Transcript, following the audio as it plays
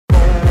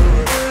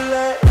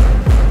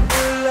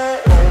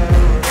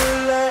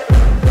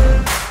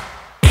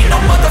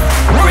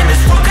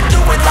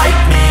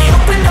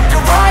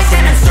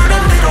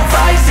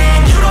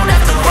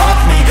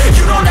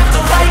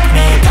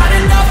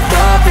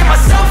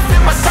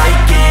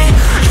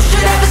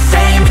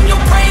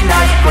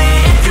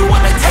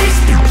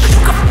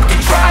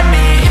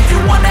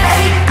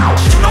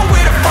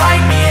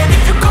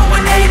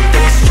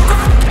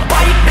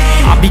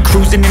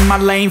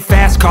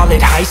call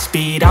it high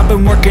speed. I've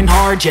been working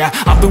hard, yeah,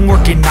 I've been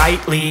working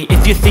nightly.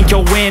 If you think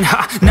you'll win,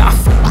 ha, not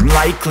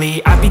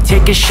likely. I be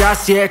taking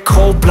shots, yeah,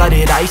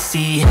 cold-blooded,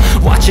 icy.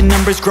 Watching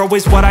numbers grow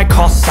is what I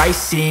call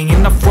sightseeing.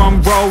 In the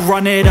front row,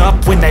 run it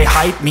up when they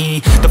hype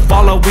me. The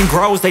following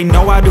grows, they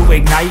know how to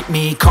ignite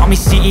me. Call me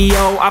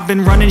CEO, I've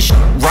been running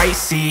right,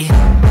 see.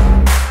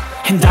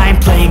 And I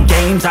ain't playing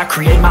games, I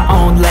create my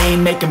own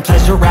lane, making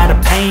pleasure out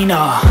of pain,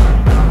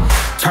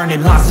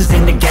 turning losses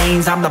into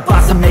gains. I'm the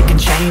boss, I'm making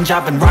change.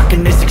 I've been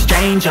rocking this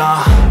exchange,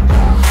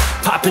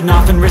 popping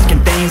off and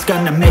risking things.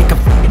 Gonna make a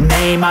f***ing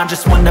name, I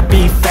just wanna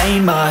be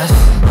famous.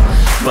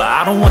 But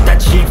I don't want that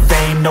cheap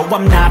fame, no,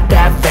 I'm not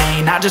that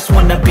vain. I just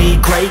wanna be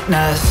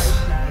greatness.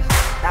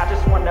 I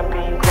just wanna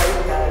be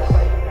greatness.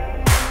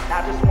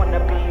 I just wanna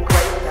be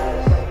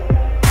greatness.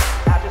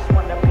 I just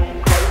wanna be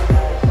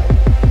greatness.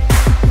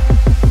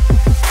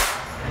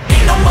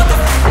 Ain't no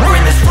motherfucker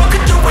in this world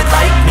could do it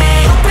like me.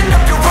 Open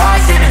up your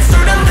eyes and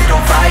insert a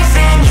little vice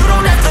in. You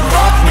don't have to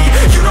love me,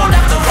 you don't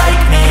have to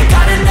like me.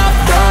 Got enough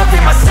love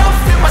in myself,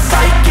 in my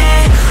psyche.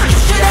 You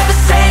should have the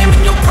same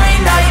in your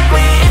brain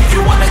nightly. If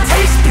you wanna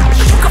taste me,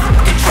 you can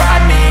fucking try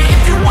me.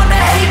 If you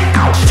wanna hate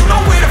me, you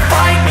know where to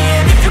find me.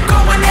 And if you go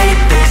and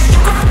hate this, you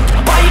can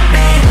fucking bite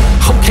me.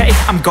 Okay,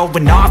 I'm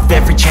going off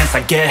every chance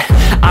I get.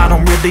 I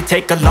don't really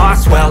take a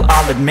loss, well,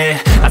 I'll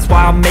admit. That's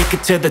why I'll make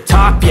it to the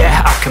top,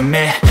 yeah, I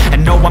commit.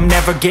 And no, I'm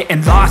never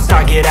getting lost,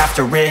 I get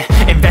after it.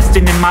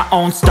 Investing in my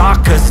own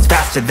stock, cause it's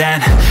faster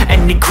than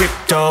any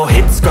crypto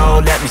hits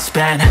go, let me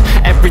spend.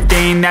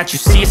 Everything that you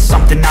see is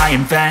something I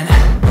invent.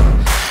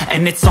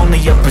 And it's only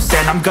a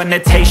percent. I'm gonna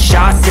take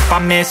shots. If I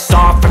miss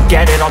all,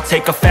 forget it. I'll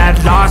take a fat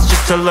loss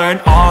just to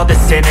learn all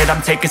that's in it.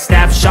 I'm taking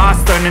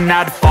snapshots, learning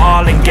how to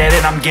fall and get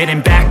it. I'm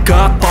getting back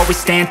up, always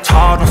stand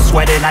tall, don't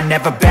sweat it. I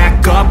never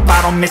back up,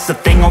 I don't miss a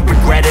thing or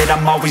regret it.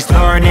 I'm always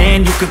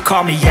learning, you could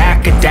call me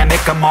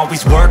academic. I'm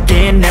always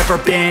working, never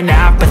been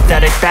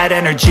apathetic. Bad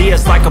energy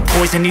is like a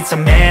poison, needs a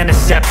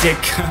antiseptic.